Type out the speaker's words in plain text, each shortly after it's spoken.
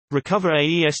Recover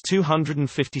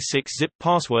AES256 zip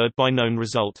password by known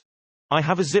result. I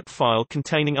have a zip file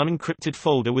containing unencrypted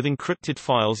folder with encrypted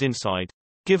files inside.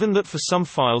 Given that for some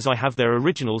files I have their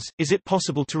originals, is it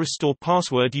possible to restore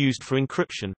password used for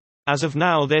encryption? As of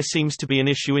now there seems to be an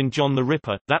issue in John the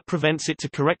Ripper, that prevents it to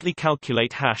correctly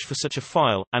calculate hash for such a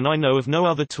file, and I know of no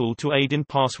other tool to aid in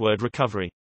password recovery.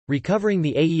 Recovering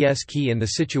the AES key in the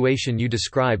situation you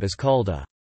describe is called a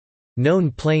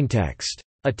known plaintext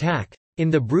attack. In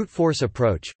the brute force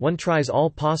approach, one tries all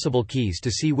possible keys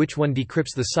to see which one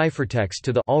decrypts the ciphertext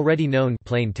to the already known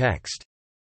plain text.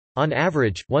 On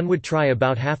average, one would try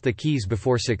about half the keys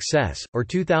before success, or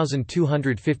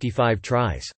 2,255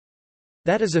 tries.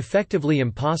 That is effectively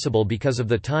impossible because of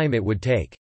the time it would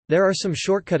take. There are some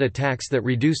shortcut attacks that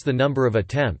reduce the number of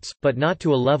attempts, but not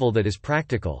to a level that is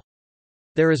practical.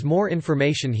 There is more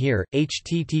information here,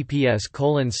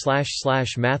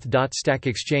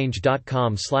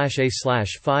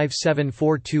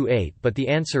 https://math.stackexchange.com/a/57428, but the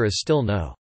answer is still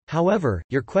no. However,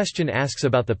 your question asks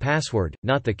about the password,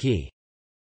 not the key.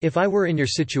 If I were in your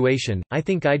situation, I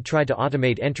think I'd try to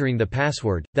automate entering the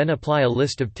password, then apply a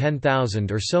list of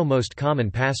 10,000 or so most common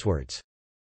passwords.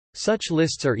 Such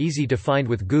lists are easy to find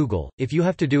with Google. If you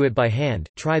have to do it by hand,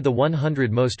 try the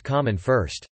 100 most common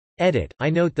first. Edit. I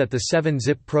note that the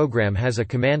 7-zip program has a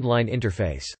command line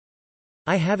interface.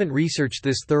 I haven't researched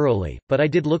this thoroughly, but I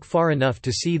did look far enough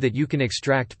to see that you can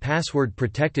extract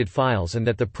password-protected files and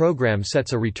that the program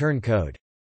sets a return code.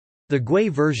 The GUI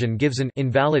version gives an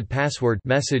invalid password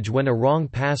message when a wrong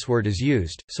password is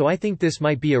used, so I think this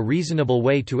might be a reasonable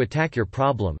way to attack your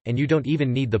problem, and you don't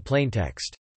even need the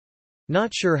plaintext.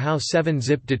 Not sure how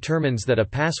 7-zip determines that a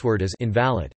password is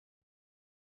invalid.